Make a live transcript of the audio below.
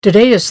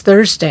Today is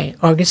Thursday,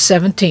 August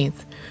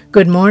 17th.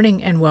 Good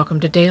morning and welcome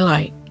to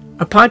Daylight,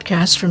 a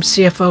podcast from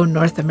CFO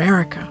North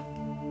America.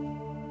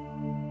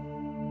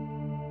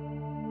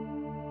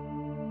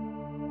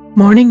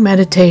 Morning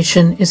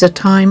meditation is a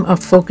time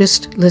of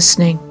focused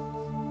listening.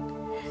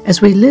 As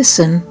we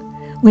listen,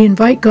 we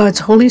invite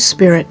God's Holy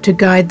Spirit to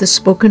guide the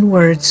spoken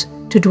words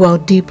to dwell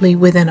deeply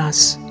within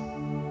us.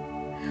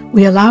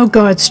 We allow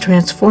God's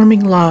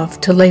transforming love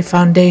to lay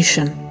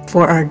foundation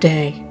for our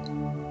day.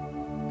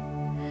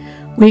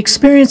 We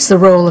experience the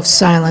role of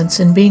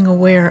silence in being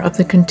aware of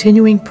the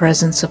continuing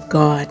presence of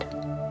God.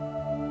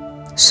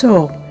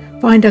 So,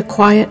 find a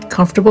quiet,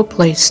 comfortable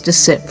place to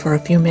sit for a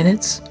few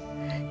minutes.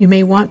 You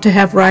may want to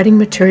have writing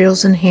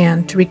materials in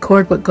hand to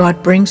record what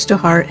God brings to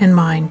heart and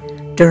mind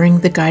during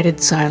the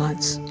guided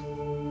silence.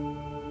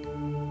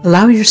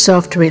 Allow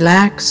yourself to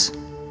relax,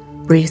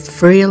 breathe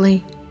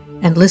freely,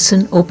 and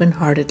listen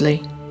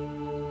open-heartedly.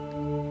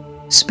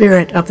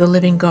 Spirit of the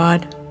living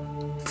God,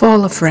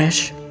 fall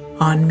afresh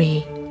on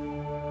me.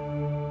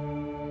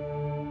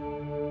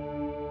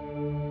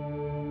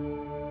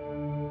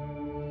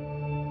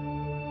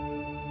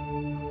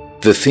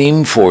 The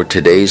theme for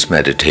today's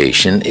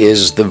meditation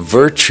is the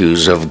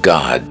virtues of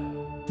God,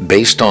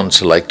 based on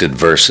selected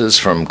verses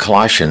from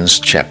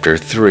Colossians chapter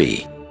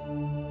 3.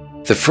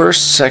 The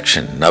first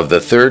section of the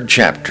third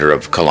chapter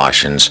of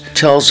Colossians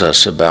tells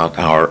us about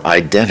our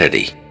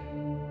identity.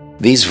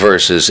 These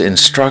verses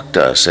instruct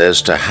us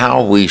as to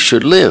how we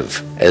should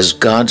live as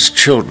God's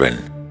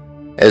children,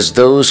 as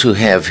those who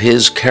have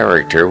His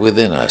character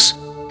within us.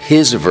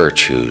 His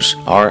virtues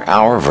are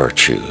our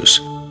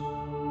virtues.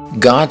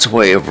 God's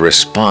way of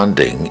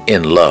responding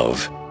in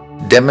love,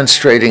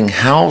 demonstrating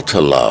how to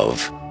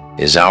love,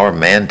 is our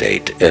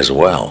mandate as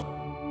well.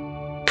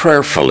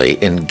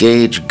 Prayerfully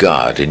engage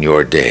God in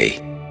your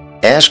day,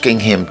 asking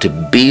Him to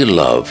be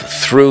love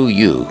through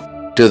you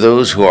to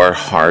those who are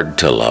hard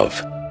to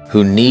love,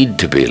 who need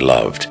to be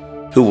loved,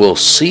 who will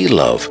see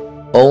love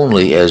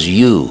only as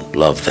you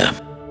love them.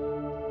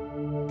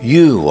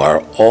 You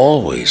are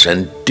always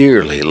and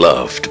dearly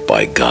loved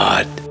by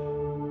God.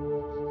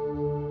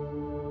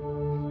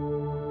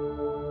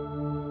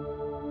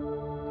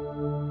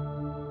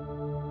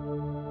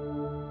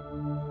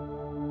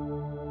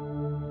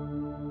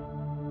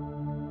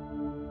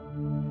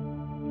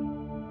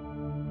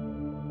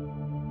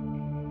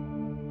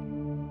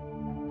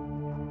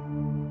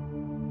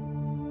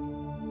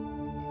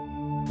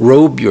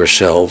 Robe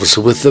yourselves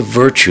with the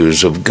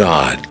virtues of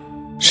God,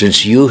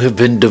 since you have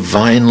been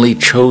divinely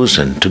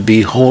chosen to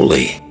be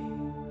holy.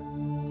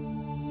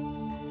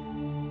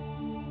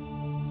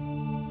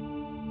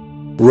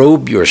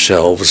 Robe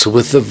yourselves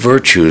with the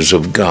virtues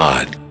of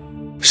God,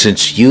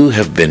 since you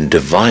have been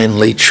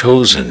divinely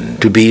chosen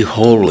to be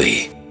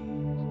holy.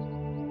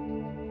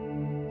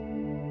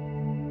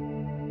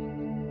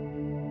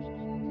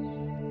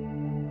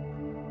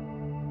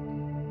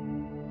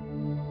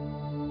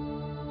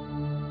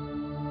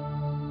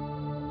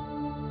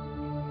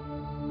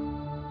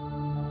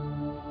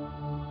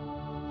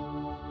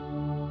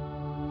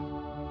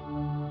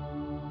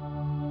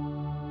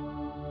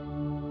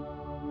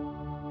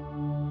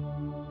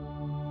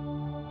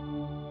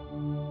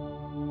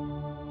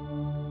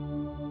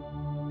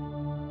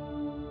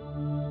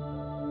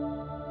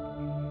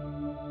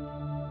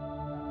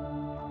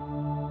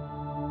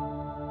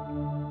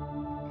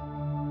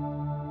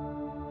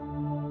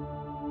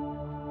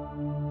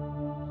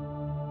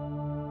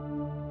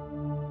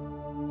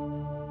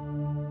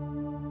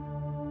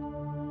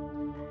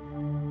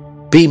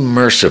 Be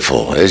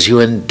merciful as you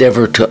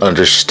endeavor to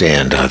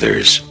understand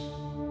others.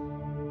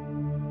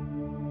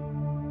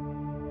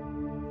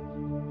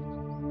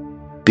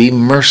 Be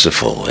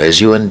merciful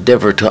as you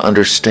endeavor to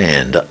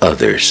understand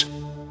others.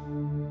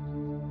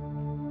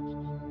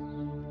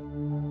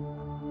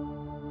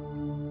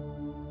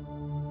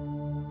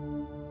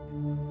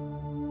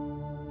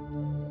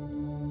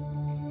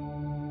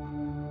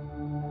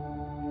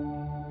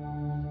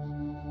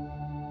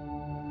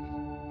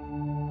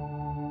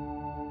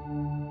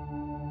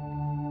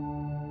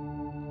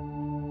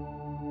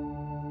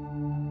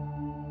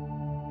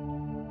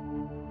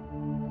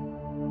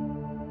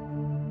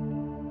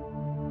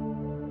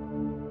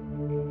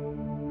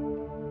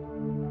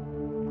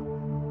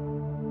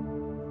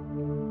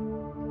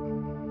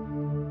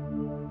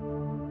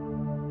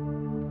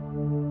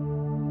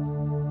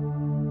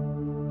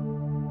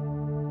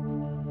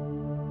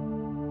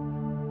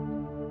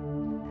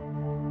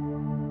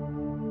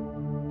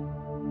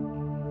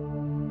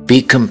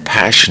 Be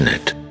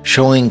compassionate,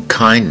 showing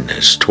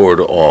kindness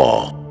toward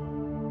all.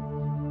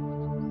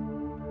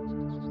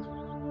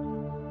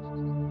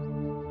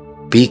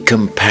 Be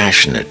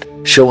compassionate,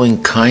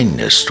 showing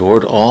kindness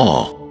toward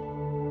all.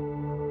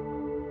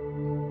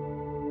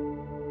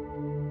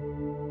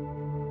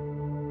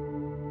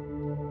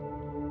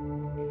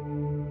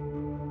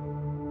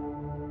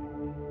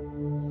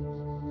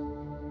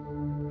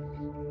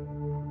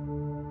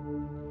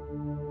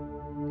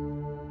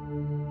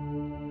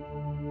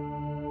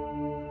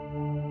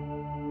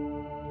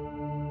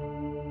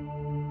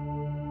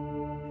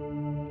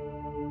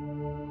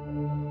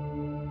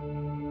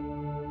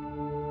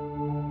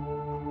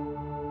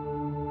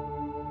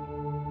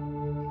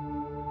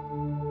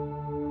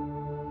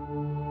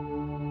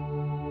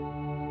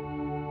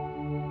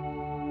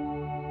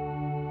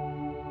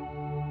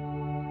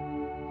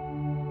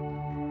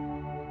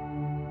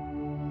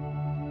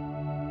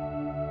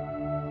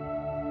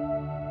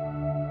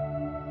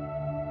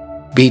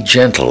 Be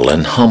gentle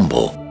and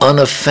humble,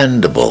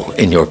 unoffendable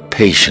in your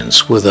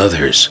patience with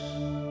others.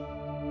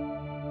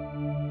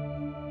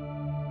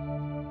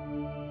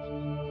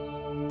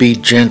 Be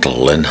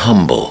gentle and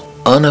humble,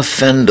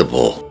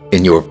 unoffendable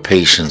in your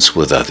patience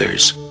with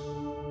others.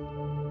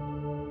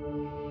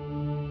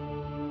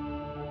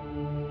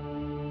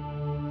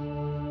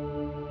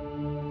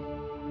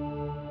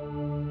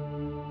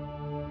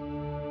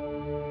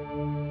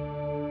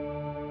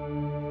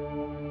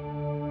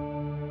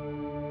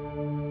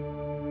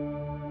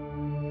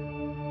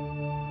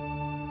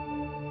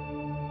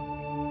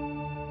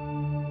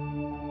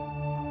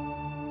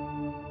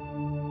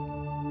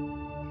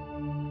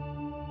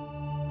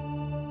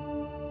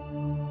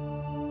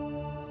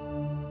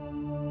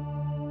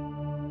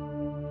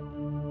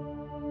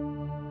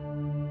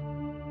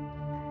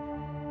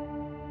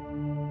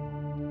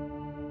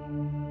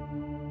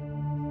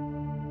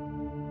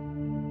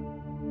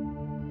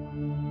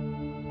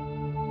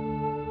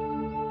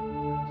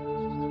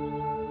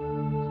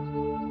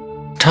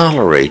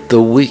 Tolerate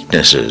the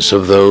weaknesses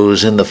of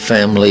those in the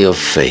family of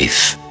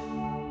faith.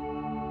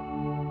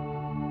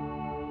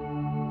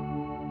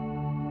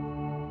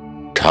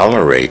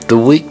 Tolerate the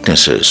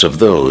weaknesses of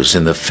those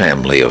in the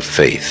family of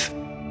faith.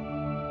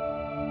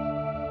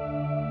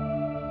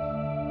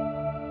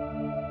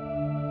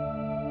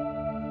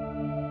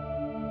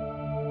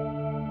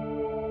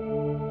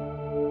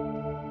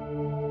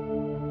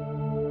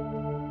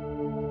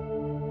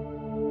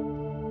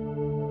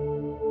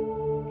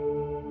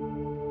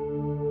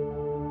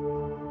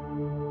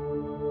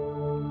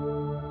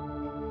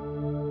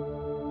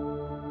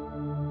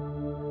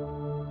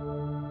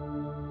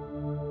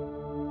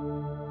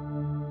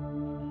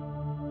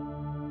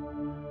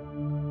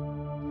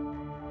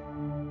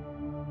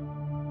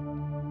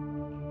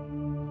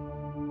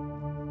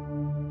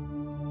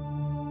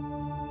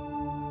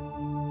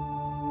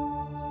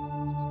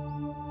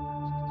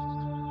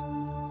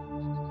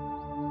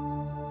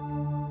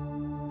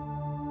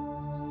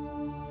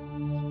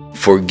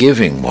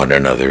 Forgiving one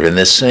another in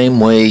the same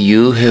way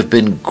you have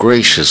been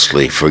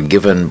graciously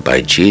forgiven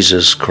by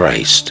Jesus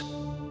Christ.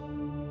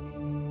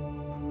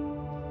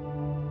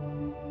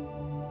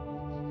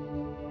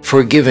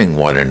 Forgiving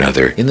one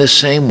another in the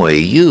same way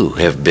you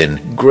have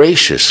been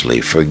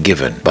graciously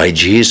forgiven by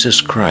Jesus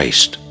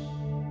Christ.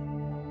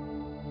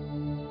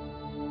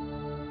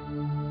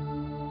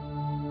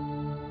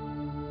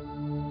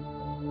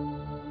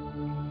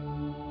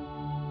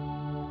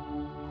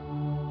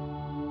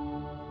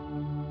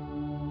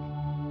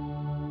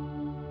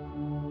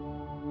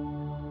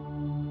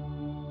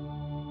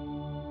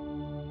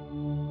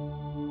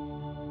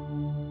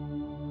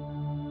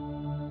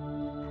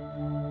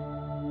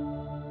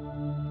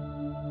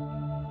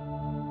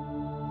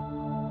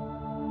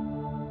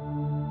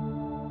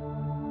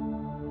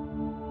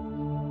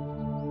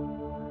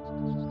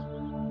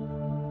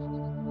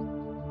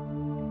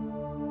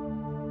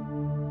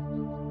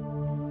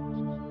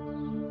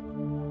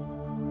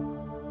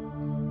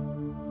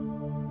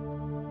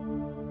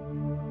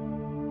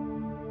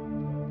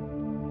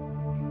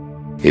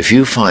 If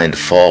you find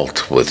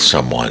fault with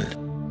someone,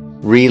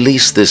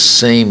 release this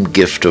same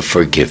gift of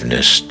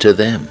forgiveness to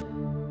them.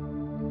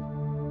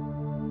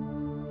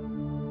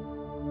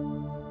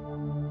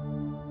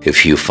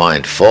 If you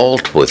find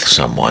fault with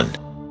someone,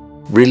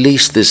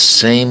 release this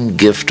same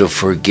gift of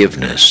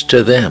forgiveness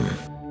to them.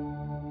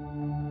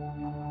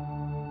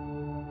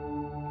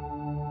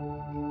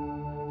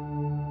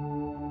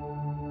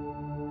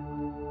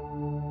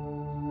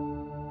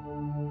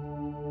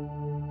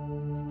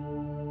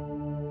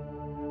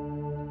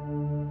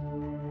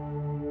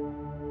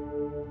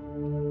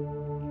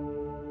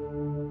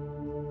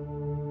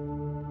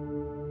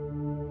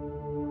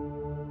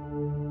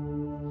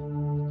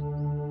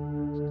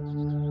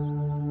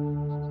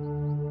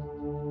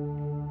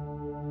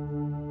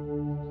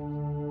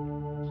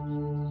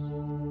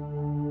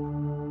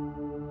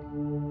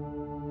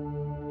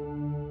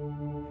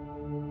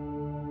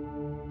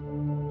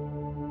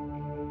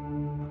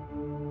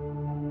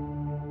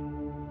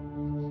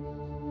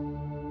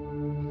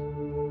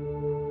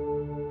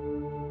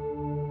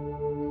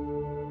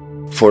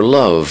 For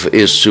love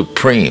is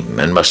supreme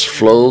and must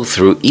flow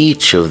through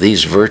each of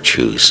these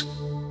virtues.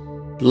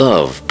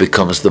 Love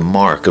becomes the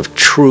mark of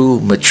true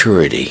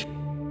maturity.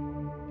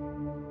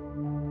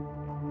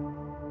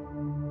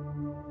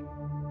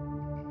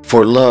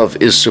 For love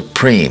is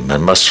supreme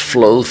and must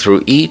flow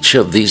through each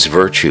of these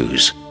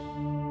virtues.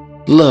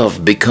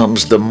 Love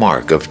becomes the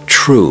mark of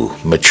true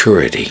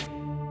maturity.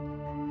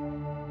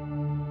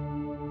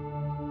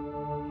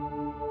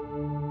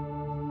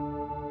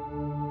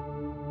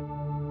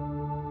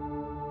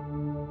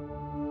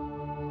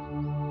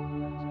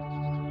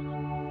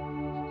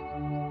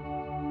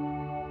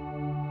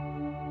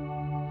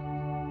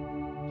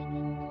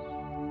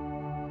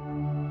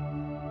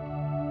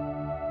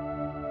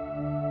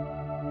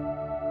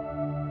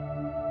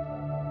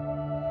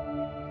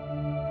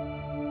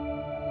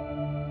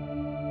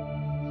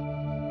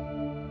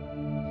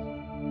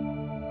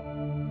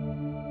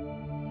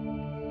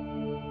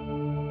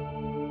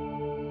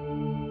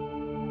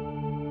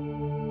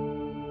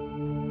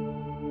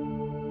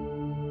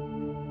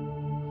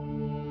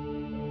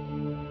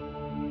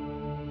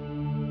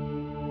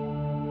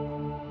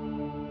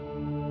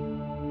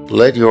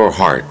 Let your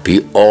heart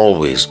be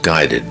always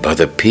guided by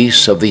the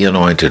peace of the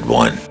Anointed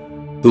One,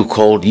 who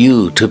called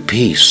you to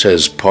peace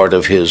as part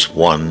of His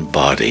one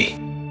body.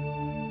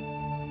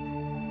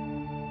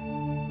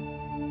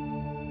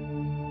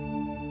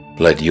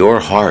 Let your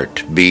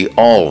heart be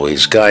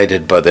always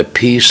guided by the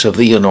peace of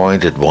the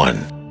Anointed One,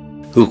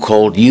 who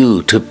called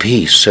you to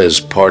peace as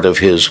part of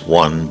His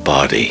one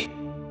body.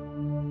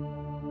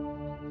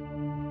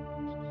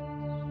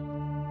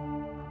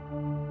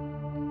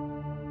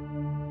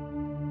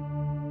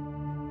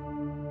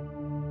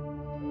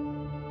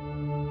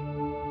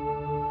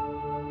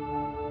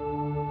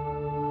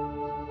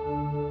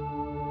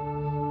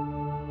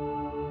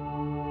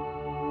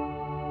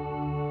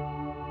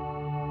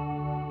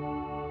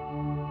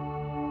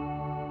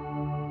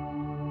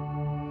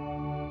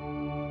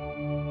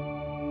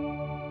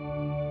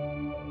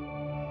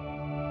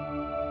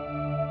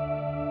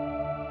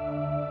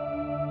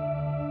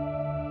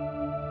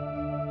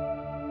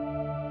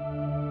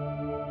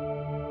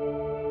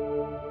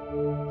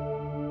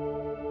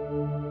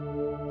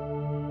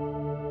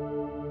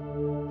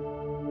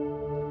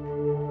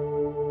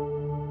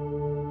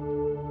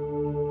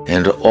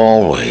 And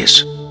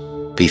always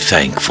be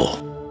thankful.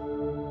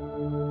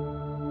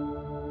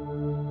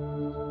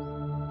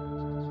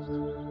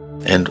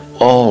 And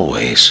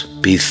always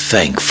be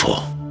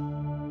thankful.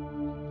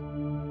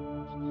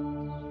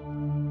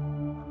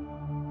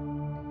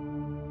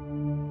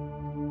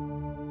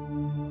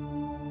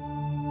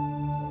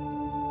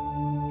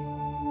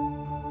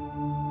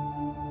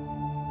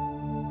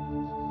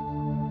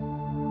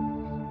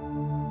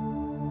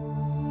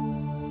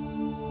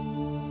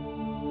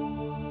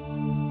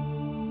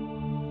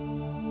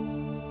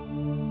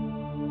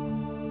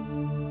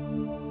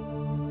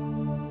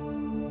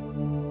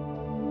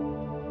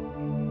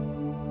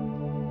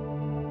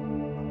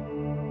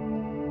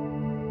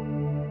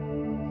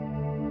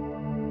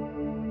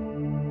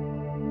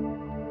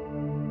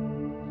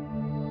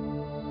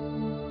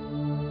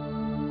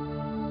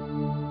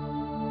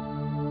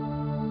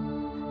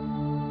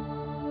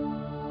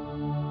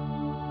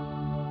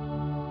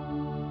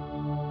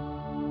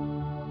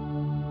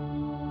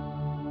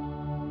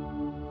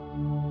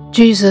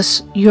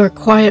 Jesus, your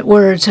quiet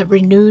words have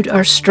renewed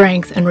our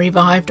strength and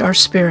revived our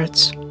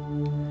spirits.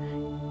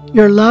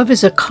 Your love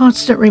is a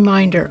constant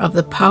reminder of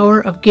the power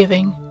of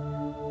giving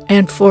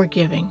and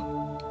forgiving.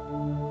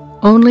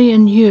 Only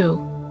in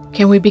you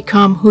can we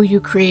become who you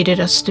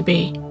created us to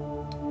be.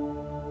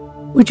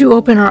 Would you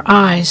open our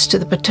eyes to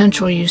the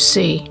potential you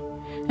see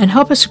and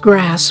help us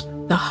grasp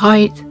the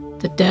height,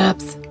 the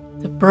depth,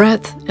 the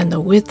breadth, and the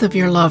width of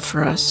your love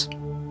for us?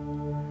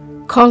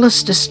 Call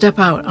us to step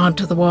out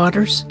onto the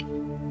waters,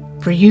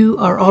 for you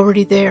are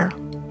already there.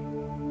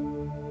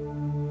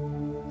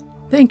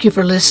 Thank you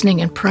for listening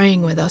and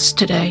praying with us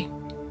today.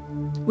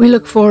 We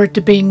look forward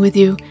to being with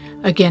you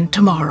again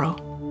tomorrow.